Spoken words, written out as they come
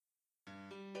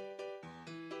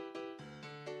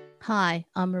Hi,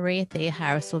 I'm Maria Thea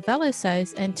Harris or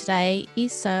Velosos, and today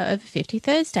is Sew Over 50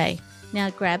 Thursday.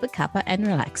 Now grab a cuppa and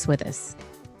relax with us.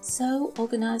 Sew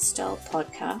Organised Style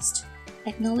podcast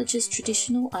acknowledges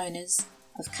traditional owners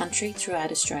of country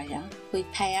throughout Australia. We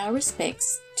pay our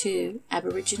respects to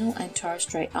Aboriginal and Torres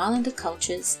Strait Islander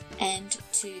cultures and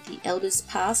to the elders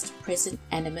past, present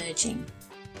and emerging.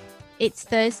 It's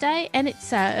Thursday and it's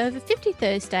Sew Over 50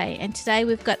 Thursday, and today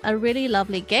we've got a really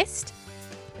lovely guest.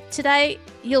 Today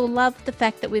you'll love the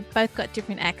fact that we've both got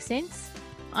different accents.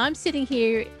 I'm sitting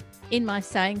here in my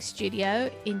sewing studio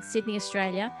in Sydney,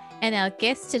 Australia, and our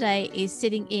guest today is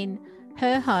sitting in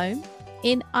her home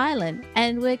in Ireland,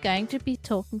 and we're going to be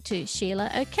talking to Sheila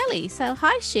O'Kelly. So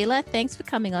hi Sheila, thanks for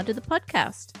coming onto the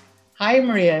podcast. Hi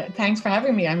Maria, thanks for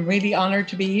having me. I'm really honoured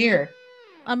to be here.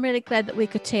 I'm really glad that we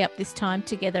could tee up this time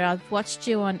together. I've watched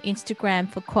you on Instagram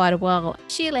for quite a while.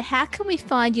 Sheila, how can we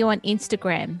find you on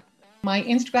Instagram? My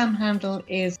Instagram handle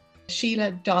is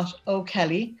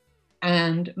sheila.o'kelly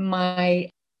and my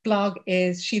blog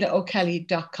is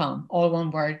sheilaokelly.com, all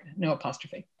one word, no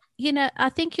apostrophe. You know, I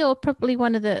think you're probably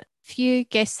one of the few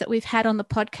guests that we've had on the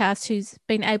podcast who's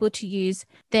been able to use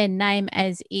their name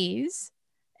as is,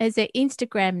 as their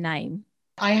Instagram name.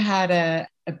 I had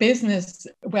a business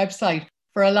website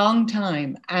for a long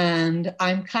time and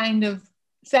I'm kind of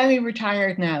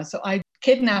semi-retired now. So I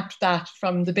kidnapped that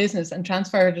from the business and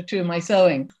transferred it to my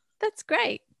sewing. That's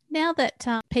great. Now that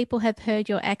people have heard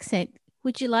your accent,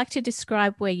 would you like to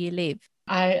describe where you live?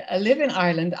 I live in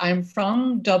Ireland. I'm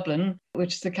from Dublin,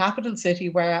 which is the capital city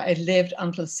where I lived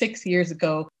until 6 years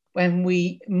ago when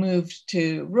we moved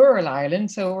to rural Ireland.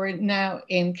 So we're now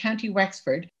in County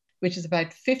Wexford, which is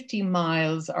about 50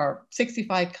 miles or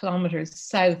 65 kilometres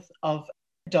south of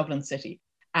Dublin city.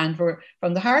 And we're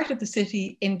from the heart of the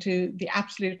city into the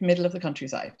absolute middle of the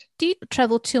countryside. Do you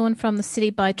travel to and from the city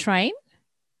by train?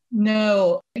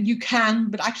 No, you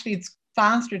can, but actually it's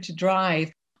faster to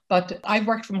drive. But I've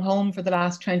worked from home for the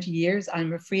last 20 years.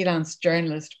 I'm a freelance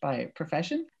journalist by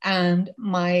profession. And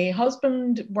my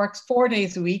husband works 4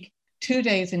 days a week, 2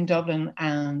 days in Dublin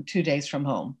and 2 days from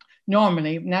home.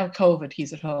 Normally, now COVID,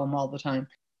 he's at home all the time.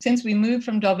 Since we moved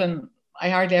from Dublin, I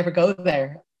hardly ever go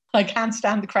there. I can't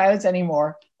stand the crowds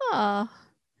anymore. Oh,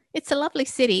 it's a lovely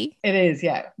city. It is,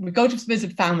 yeah. We go to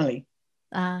visit family.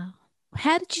 How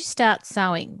did you start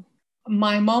sewing?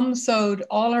 My mum sewed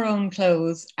all her own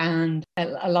clothes and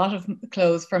a lot of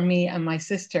clothes for me and my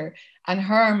sister, and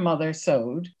her mother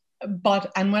sewed.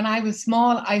 And when I was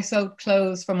small, I sewed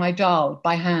clothes for my doll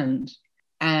by hand.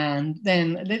 And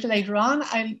then a little later on,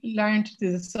 I learned to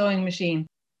do the sewing machine,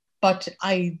 but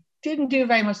I didn't do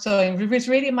very much sewing. It was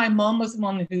really my mum was the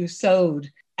one who sewed,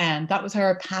 and that was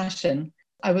her passion.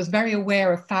 I was very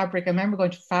aware of fabric. I remember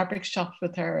going to fabric shops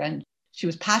with her, and she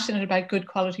was passionate about good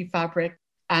quality fabric.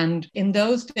 And in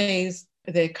those days,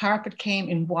 the carpet came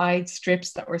in wide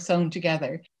strips that were sewn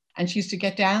together. And she used to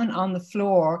get down on the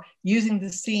floor using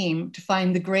the seam to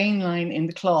find the grain line in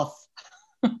the cloth.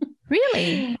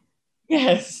 Really?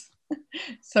 Yes.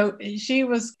 So she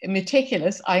was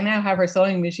meticulous. I now have her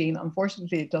sewing machine.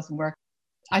 Unfortunately, it doesn't work.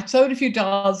 I sewed a few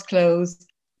dolls' clothes.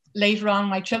 Later on,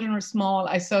 my children were small.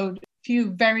 I sewed a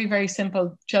few very, very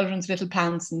simple children's little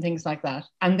pants and things like that.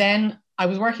 And then I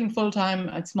was working full-time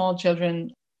at small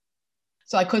children,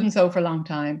 so I couldn't sew for a long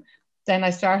time. Then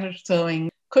I started sewing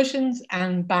cushions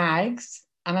and bags,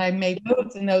 and I made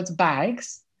loads and loads of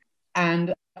bags.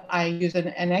 And I used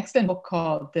an excellent book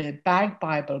called The Bag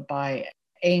Bible by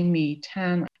Amy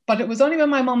Tan. But it was only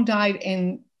when my mum died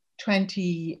in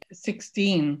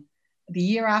 2016, the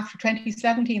year after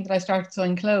 2017, that I started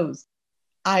sewing clothes.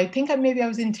 I think maybe I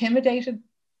was intimidated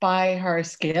by her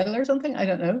skill or something. I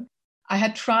don't know. I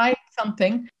had tried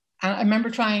something, and I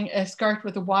remember trying a skirt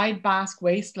with a wide basque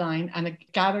waistline and a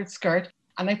gathered skirt,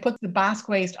 and I put the basque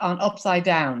waist on upside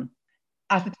down.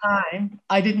 At the time,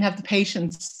 I didn't have the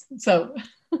patience. So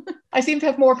I seem to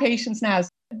have more patience now.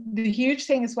 The huge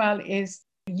thing as well is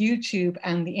YouTube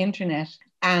and the internet.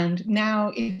 And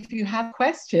now if you have a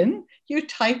question, you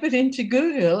type it into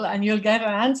Google and you'll get an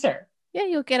answer. Yeah,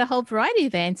 you'll get a whole variety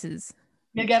of answers.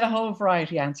 You'll get a whole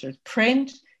variety of answers.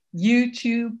 Print,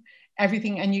 YouTube,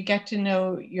 everything, and you get to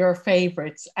know your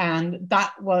favorites. And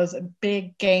that was a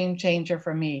big game changer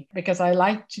for me because I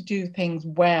like to do things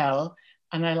well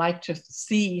and I like to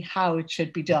see how it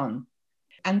should be done.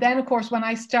 And then, of course, when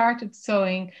I started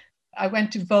sewing, I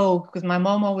went to Vogue because my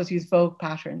mom always used Vogue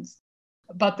patterns.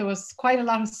 But there was quite a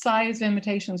lot of size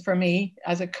limitations for me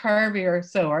as a curvier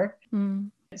sewer.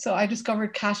 So I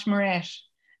discovered Cashmerette,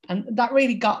 and that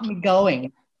really got me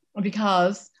going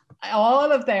because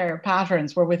all of their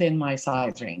patterns were within my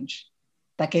size range.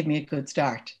 That gave me a good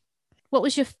start. What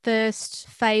was your first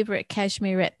favourite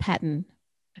cashmerette pattern?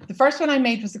 The first one I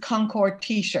made was the Concord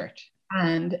t-shirt.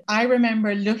 And I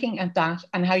remember looking at that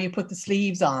and how you put the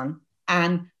sleeves on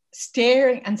and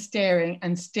staring and staring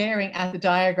and staring at the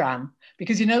diagram,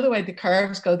 because you know the way the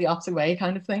curves go the opposite way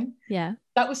kind of thing. Yeah.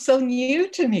 That was so new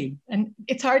to me. And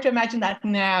it's hard to imagine that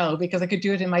now because I could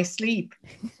do it in my sleep.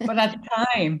 But at the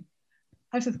time,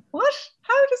 I said, what?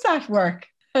 How does that work?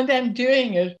 And then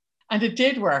doing it, and it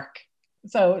did work.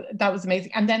 So that was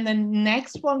amazing. And then the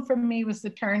next one for me was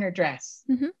the Turner dress,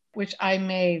 which I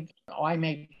made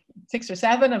 6 or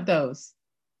 7 of those.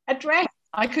 A dress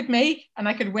I could make and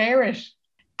I could wear it.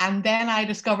 And then I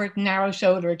discovered narrow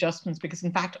shoulder adjustments, because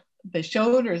in fact, the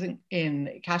shoulders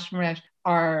in cashmerette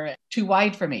are too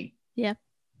wide for me. Yeah.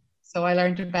 So I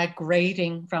learned about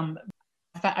grading from,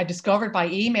 I discovered by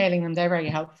emailing them, they're very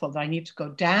helpful, that I need to go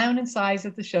down in size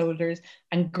of the shoulders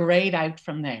and grade out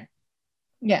from there.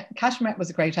 Yeah, cashmerette was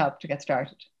a great help to get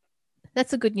started.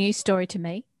 That's a good news story to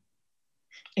me.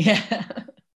 Yeah.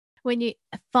 When you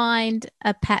find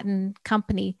a pattern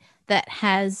company that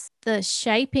has the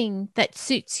shaping that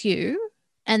suits you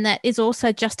and that is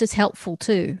also just as helpful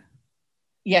too.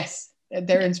 Yes,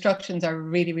 their instructions are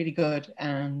really, really good.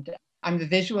 And I'm the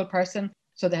visual person,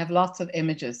 so they have lots of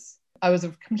images. I was a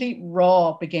complete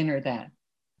raw beginner then.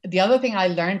 The other thing I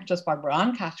learned just while we're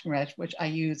on cashmerette, which I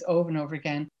use over and over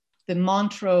again, the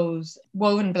Montrose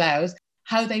woven blouse,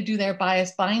 how they do their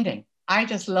bias binding. I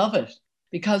just love it,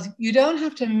 because you don't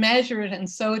have to measure it and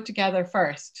sew it together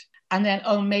first. And then,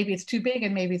 oh, maybe it's too big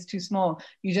and maybe it's too small.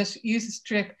 You just use a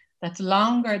strip that's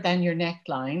longer than your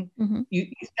neckline. You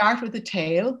start with the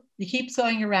tail, you keep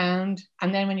sewing around,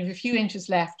 and then when you have a few inches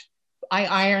left, I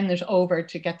iron it over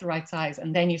to get the right size,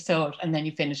 and then you sew it, and then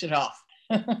you finish it off.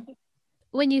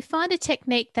 When you find a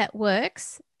technique that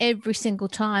works every single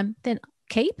time, then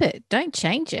keep it. Don't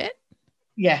change it.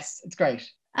 Yes, it's great.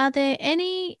 Are there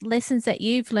any lessons that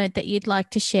you've learned that you'd like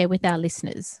to share with our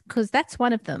listeners? Because that's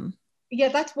one of them. Yeah,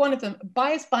 that's one of them.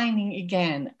 Bias binding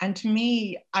again. And to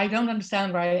me, I don't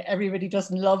understand why everybody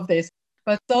doesn't love this,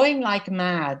 but Sewing Like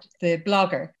Mad, the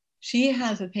blogger, she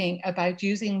has a thing about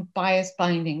using bias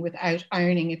binding without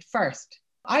ironing it first.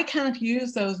 I can't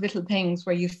use those little things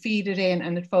where you feed it in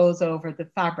and it folds over the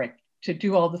fabric to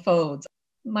do all the folds.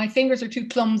 My fingers are too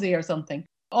clumsy or something.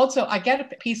 Also, I get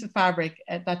a piece of fabric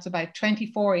that's about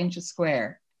 24 inches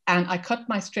square, and I cut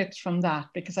my strips from that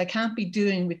because I can't be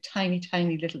doing with tiny,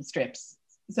 tiny little strips.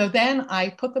 So then I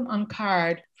put them on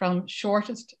card from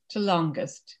shortest to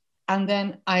longest, and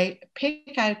then I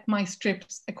pick out my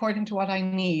strips according to what I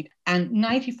need. And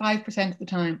 95% of the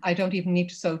time, I don't even need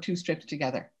to sew 2 strips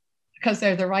together because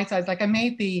they're the right size. Like I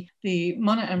made the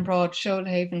Munna and Broad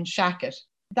Shoalhaven shacket.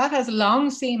 That has a long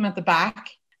seam at the back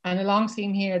and a long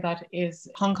seam here that is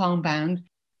Hong Kong bound.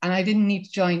 And I didn't need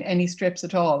to join any strips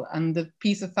at all. And the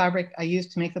piece of fabric I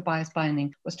used to make the bias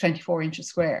binding was 24 inches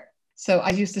square. So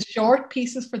I used the short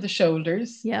pieces for the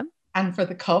shoulders and for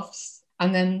the cuffs,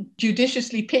 and then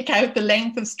judiciously pick out the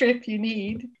length of strip you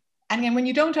need. And then when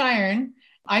you don't iron,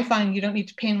 I find you don't need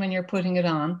to pin when you're putting it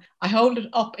on. I hold it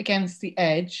up against the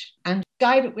edge and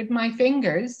guide it with my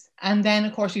fingers. And then,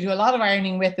 of course, you do a lot of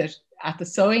ironing with it at the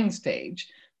sewing stage.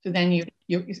 So then you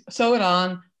sew it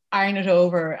on, iron it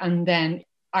over, and then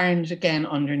iron it again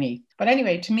underneath. But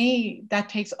anyway, to me, that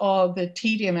takes all the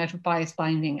tedium out of bias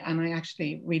binding, and I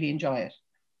actually really enjoy it.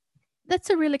 That's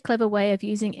a really clever way of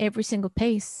using every single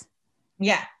piece.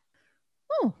 Yeah.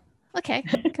 Oh, okay.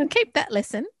 I'll keep that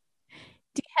lesson.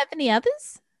 Do you have any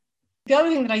others? The other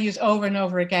thing that I use over and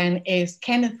over again is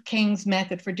Kenneth King's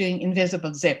method for doing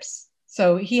invisible zips.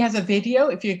 So he has a video,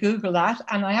 if you Google that,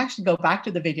 and I actually go back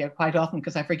to the video quite often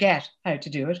because I forget how to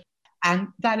do it. And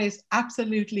that is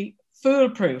absolutely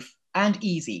foolproof and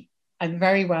easy and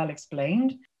very well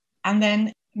explained. And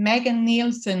then Megan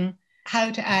Nielsen,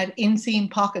 how to add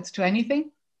inseam pockets to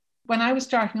anything. When I was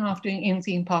starting off doing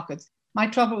inseam pockets, my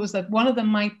trouble was that one of them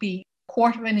might be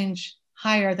 1/4 of an inch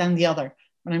higher than the other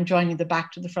when I'm joining the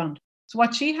back to the front. So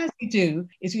what she has you do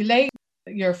is you lay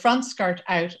your front skirt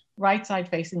out right side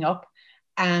facing up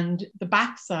and the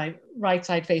back side right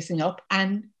side facing up,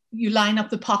 and you line up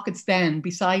the pockets then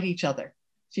beside each other.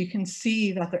 So you can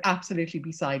see that they're absolutely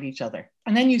beside each other.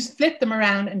 And then you flip them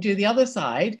around and do the other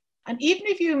side. And even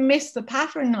if you miss the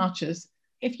pattern notches,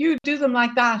 if you do them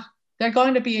like that, they're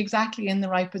going to be exactly in the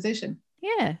right position.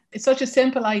 Yeah. It's such a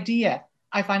simple idea.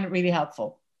 I find it really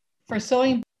helpful. For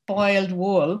sewing boiled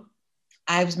wool,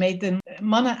 I've made the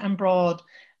Munna and Broad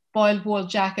boiled wool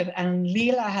jacket, and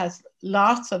Leela has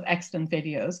lots of excellent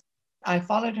videos. I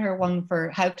followed her one for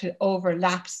how to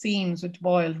overlap seams with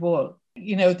boiled wool.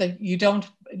 You know, that you don't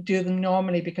do them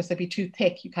normally because they'd be too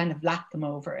thick. You kind of lap them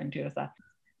over and do that.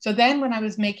 So then when I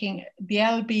was making the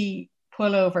LB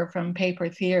pullover from Paper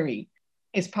Theory,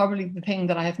 is probably the thing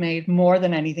that I have made more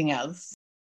than anything else.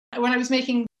 When I was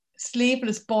making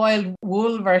sleeveless boiled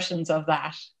wool versions of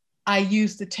that, I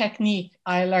used the technique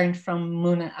I learned from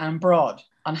Muna and Broad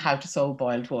on how to sew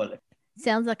boiled wool.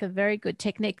 Sounds like a very good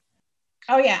technique.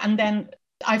 Oh yeah, and then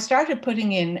I've started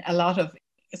putting in a lot of,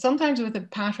 sometimes with a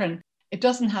pattern, it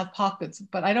doesn't have pockets,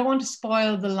 but I don't want to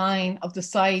spoil the line of the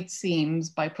side seams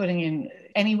by putting in,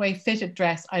 anyway, fitted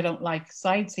dress, I don't like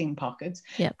side seam pockets.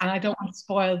 Yep. And I don't want to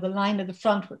spoil the line of the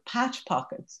front with patch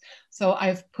pockets. So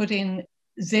I've put in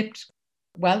zipped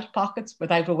welt pockets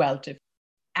without a welt.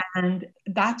 And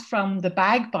that's from the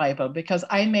Bag Bible, because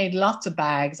I made lots of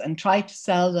bags and tried to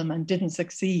sell them and didn't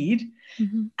succeed.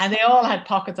 Mm-hmm. And they all had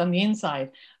pockets on the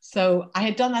inside. So I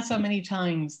had done that so many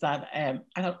times that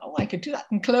I thought, oh, I could do that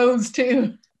in clothes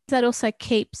too. That also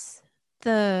keeps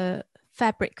the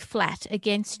fabric flat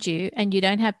against you and you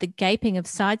don't have the gaping of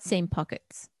side seam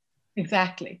pockets.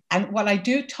 Exactly. And what I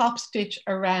do top stitch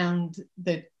around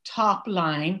the top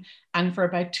line and for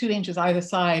about 2 inches either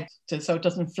side so it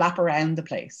doesn't flap around the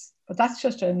place. But that's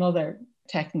just another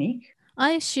technique.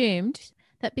 I assumed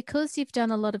that because you've done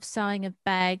a lot of sewing of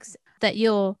bags that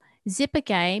your zipper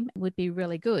game would be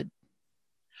really good.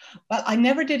 Well, I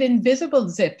never did invisible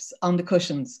zips on the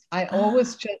cushions. I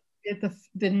always just did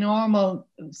the normal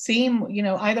seam,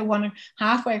 either one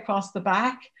halfway across the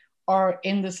back or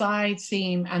in the side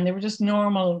seam, and they were just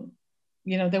normal,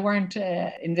 they weren't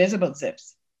invisible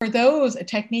zips. For those, a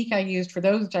technique I used for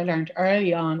those that I learned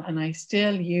early on and I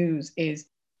still use is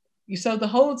you sew the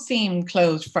whole seam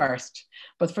closed first,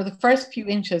 but for the first few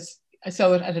inches, I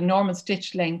sew it at a normal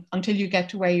stitch length until you get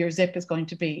to where your zip is going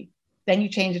to be. Then you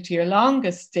change it to your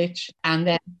longest stitch and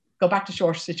then go back to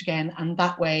short stitch again. And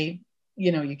that way,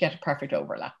 you get a perfect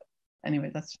overlap.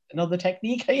 Anyway, that's another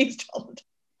technique I used all the time.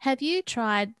 Have you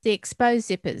tried the exposed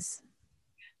zippers?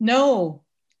 No,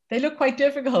 they look quite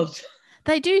difficult.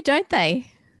 They do, don't they?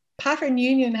 Pattern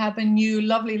Union have a new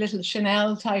lovely little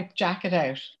Chanel type jacket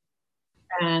out,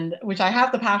 and which I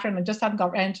have the pattern, I just haven't got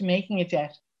around to making it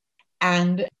yet.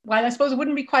 And while I suppose it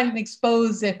wouldn't be quite an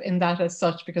exposed zip in that as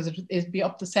such, because it'd be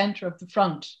up the center of the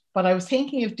front, but I was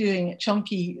thinking of doing a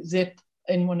chunky zip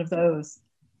in one of those.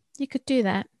 You could do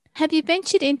that. Have you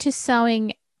ventured into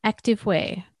sewing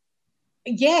activewear?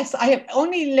 Yes, I have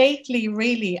only lately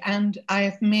really, and I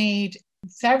have made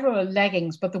several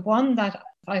leggings, but the one that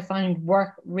I find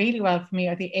work really well for me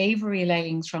are the Avery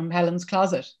leggings from Helen's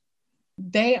Closet.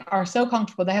 They are so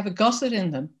comfortable. They have a gusset in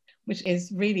them, which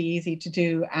is really easy to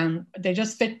do, and they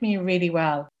just fit me really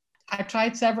well. I've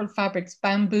tried several fabrics.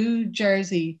 Bamboo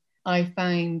jersey, I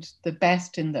find the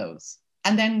best in those.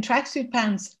 And then tracksuit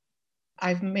pants,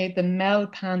 I've made the Mel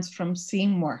pants from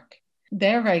Seamwork.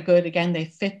 They're very good. Again, they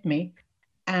fit me.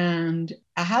 And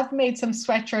I have made some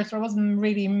sweatshirts, but I wasn't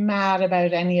really mad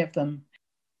about any of them.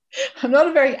 I'm not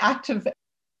a very active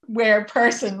wear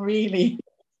person, really.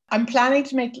 I'm planning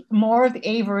to make more of the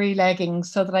Avery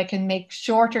leggings so that I can make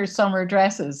shorter summer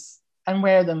dresses and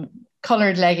wear them,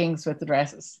 coloured leggings with the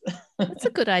dresses. That's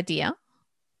a good idea.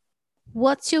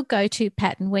 What's your go-to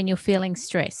pattern when you're feeling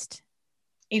stressed?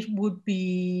 It would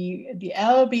be the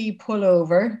LB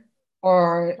pullover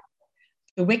or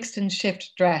the Wixton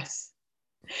shift dress,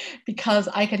 because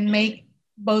I can make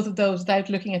both of those without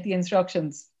looking at the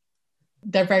instructions.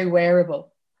 They're very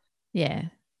wearable. Yeah.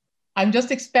 I'm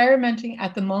just experimenting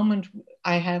at the moment.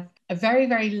 I have a very,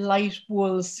 very light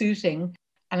wool suiting,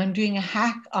 and I'm doing a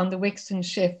hack on the Wixton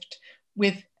shift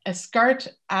with a skirt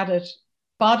added,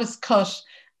 bodice cut,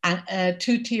 and a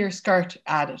 2-tier skirt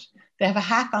added. They have a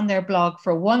hack on their blog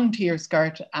for 1-tier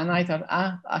skirt, and I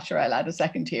thought, sure, I'll add a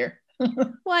 2nd tier.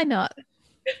 Why not?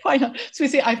 Why not? So you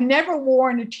see, I've never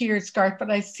worn a tiered skirt, but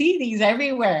I see these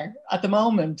everywhere at the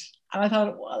moment. And I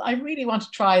thought, well, I really want to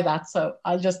try that, so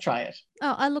I'll just try it.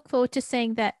 Oh, I look forward to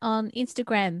seeing that on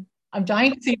Instagram. I'm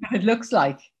dying to see what it looks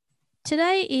like.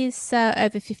 Today is Sew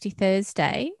Over 50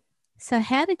 Thursday. So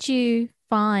how did you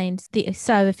find the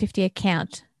Sew Over 50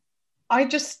 account? I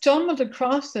just stumbled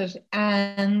across it,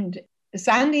 and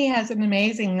Sandy has an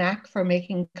amazing knack for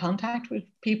making contact with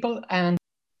people, and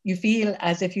you feel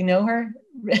as if you know her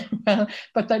well,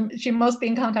 but then she must be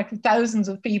in contact with thousands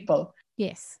of people.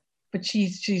 Yes. But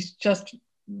she's just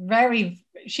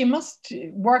she must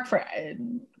work for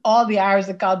all the hours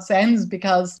that God sends,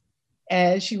 because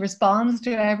she responds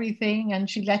to everything and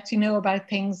she lets you know about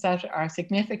things that are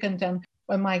significant. And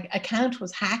when my account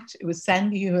was hacked, it was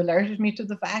Sandy who alerted me to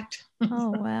the fact.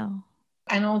 Oh, wow.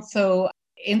 And also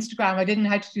Instagram, I didn't know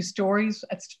how to do stories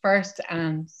at first,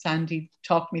 and Sandy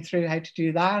talked me through how to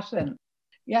do that. And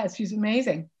Yes, she's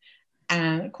amazing.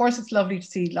 And of course, it's lovely to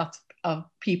see lots of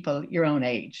people your own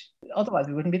age. Otherwise,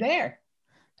 we wouldn't be there.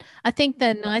 I think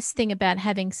the nice thing about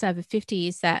having Sow Over 50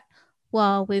 is that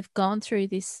while we've gone through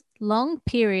this long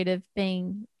period of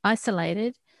being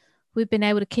isolated, we've been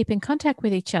able to keep in contact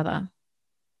with each other.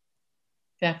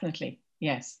 Definitely,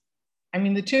 yes. I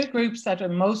mean, the two groups that are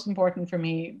most important for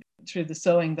me through the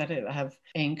sewing that have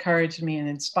encouraged me and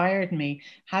inspired me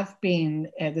have been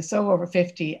the Sew Over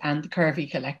 50 and the Curvy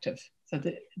Collective. So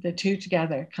the two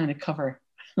together kind of cover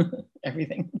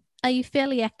everything. Are you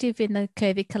fairly active in the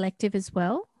Curvy Collective as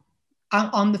well?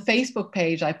 On the Facebook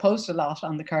page, I post a lot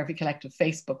on the Curvy Collective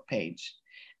Facebook page.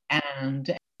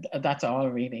 And that's all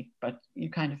really. But you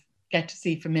kind of get to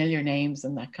see familiar names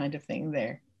and that kind of thing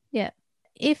there. Yeah.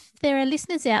 If there are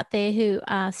listeners out there who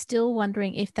are still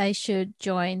wondering if they should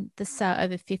join the Sew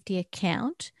Over 50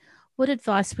 account, what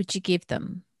advice would you give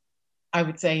them? I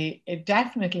would say it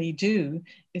definitely do.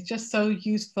 It's just so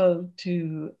useful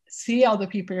to see other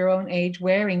people your own age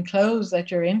wearing clothes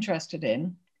that you're interested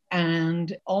in.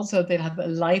 And also they'll have a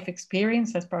life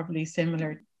experience that's probably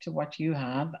similar to what you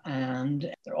have. And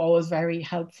they're always very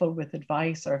helpful with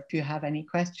advice or if you have any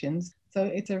questions. So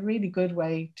it's a really good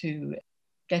way to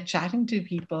get chatting to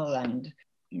people and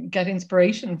get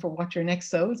inspiration for what your next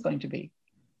sew is going to be.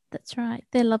 That's right.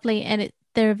 They're lovely and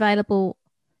they're available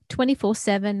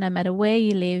 24/7 no matter where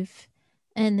you live.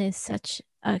 And there's such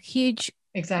a huge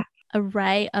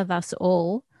array of us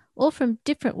all from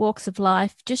different walks of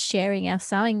life, just sharing our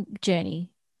sewing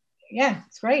journey. Yeah,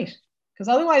 it's great. Because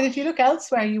otherwise, if you look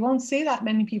elsewhere, you won't see that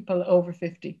many people over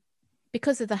 50.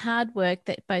 Because of the hard work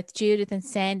that both Judith and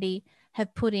Sandy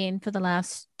have put in for the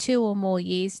last 2 or more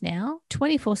years now,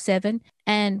 24/7,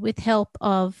 and with help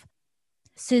of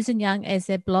Susan Young as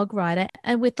their blog writer,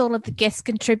 and with all of the guest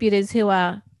contributors who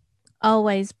are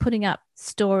always putting up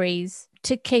stories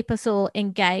to keep us all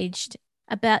engaged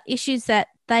about issues that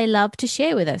they love to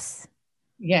share with us.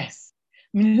 Yes.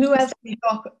 I mean, who else do you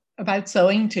talk about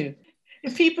sewing to?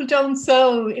 If people don't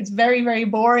sew, it's very, very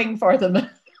boring for them.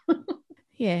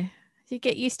 Yeah. You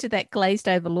get used to that glazed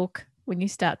over look when you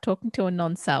start talking to a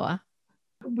non-sewer.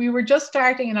 We were just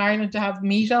starting in Ireland to have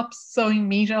meetups, sewing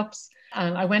meetups.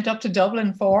 And I went up to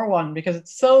Dublin for one because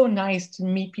it's so nice to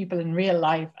meet people in real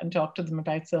life and talk to them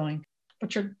about sewing.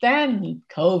 But then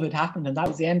COVID happened and that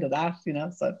was the end of that,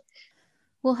 so.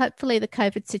 Well, hopefully the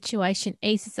COVID situation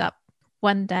eases up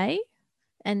one day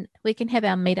and we can have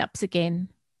our meetups again.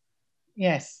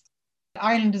 Yes.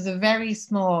 Ireland is a very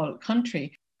small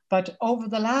country, but over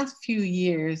the last few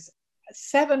years,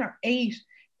 7 or 8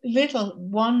 little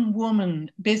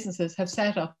one-woman businesses have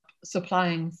set up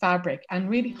supplying fabric and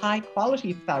really high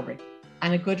quality fabric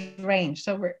and a good range.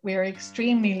 So we're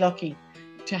extremely lucky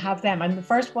to have them. And the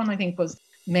first one I think was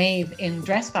Maeve in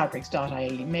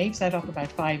dressfabrics.ie. Maeve set up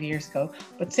about 5 years ago,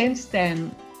 but since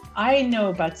then I know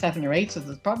about 7 or 8, so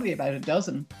there's probably about a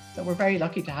dozen. So we're very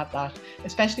lucky to have that,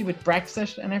 especially with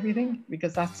Brexit and everything,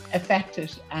 because that's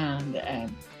affected and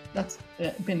that's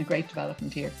been a great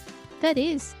development here. That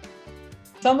is.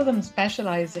 Some of them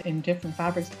specialize in different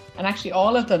fabrics, and actually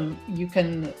all of them you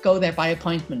can go there by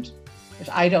appointment, which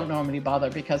I don't normally bother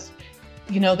because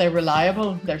they're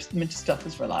reliable, their stuff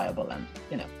is reliable, and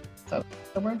so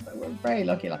we're very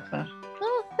lucky like that.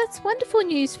 Oh, that's wonderful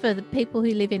news for the people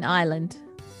who live in Ireland.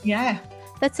 Yeah,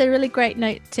 that's a really great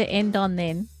note to end on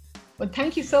then. Well,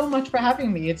 thank you so much for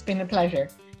having me. It's been a pleasure.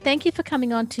 Thank you for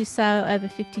coming on to Sew Over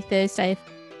 50 Thursday.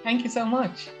 Thank you so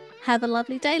much. Have a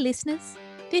lovely day, listeners.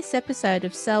 This episode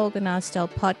of Sew Organised Style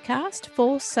podcast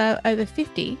for Sew Over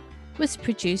 50 was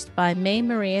produced by me,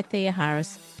 Maria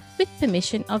Theoharis, with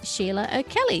permission of Sheila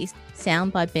O'Kelly,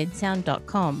 sound by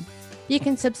bensound.com. You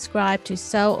can subscribe to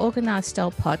Sew Organised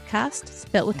Style podcast,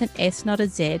 spelt with an S, not a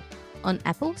Z, on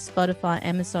Apple, Spotify,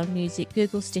 Amazon Music,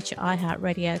 Google, Stitcher,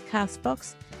 iHeartRadio,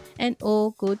 Castbox, and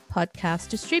all good podcast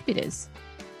distributors.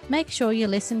 Make sure you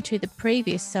listen to the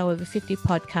previous Sew Over 50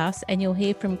 podcasts and you'll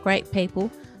hear from great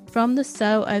people from the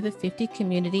Sew Over 50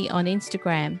 community on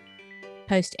Instagram.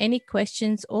 Post any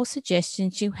questions or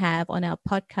suggestions you have on our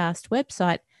podcast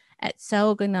website at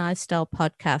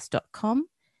seworganisedstylepodcast.com,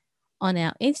 on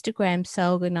our Instagram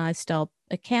Sew Organised Style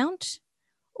account,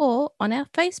 or on our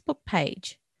Facebook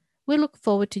page. We look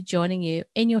forward to joining you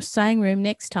in your sewing room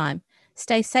next time.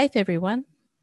 Stay safe, everyone.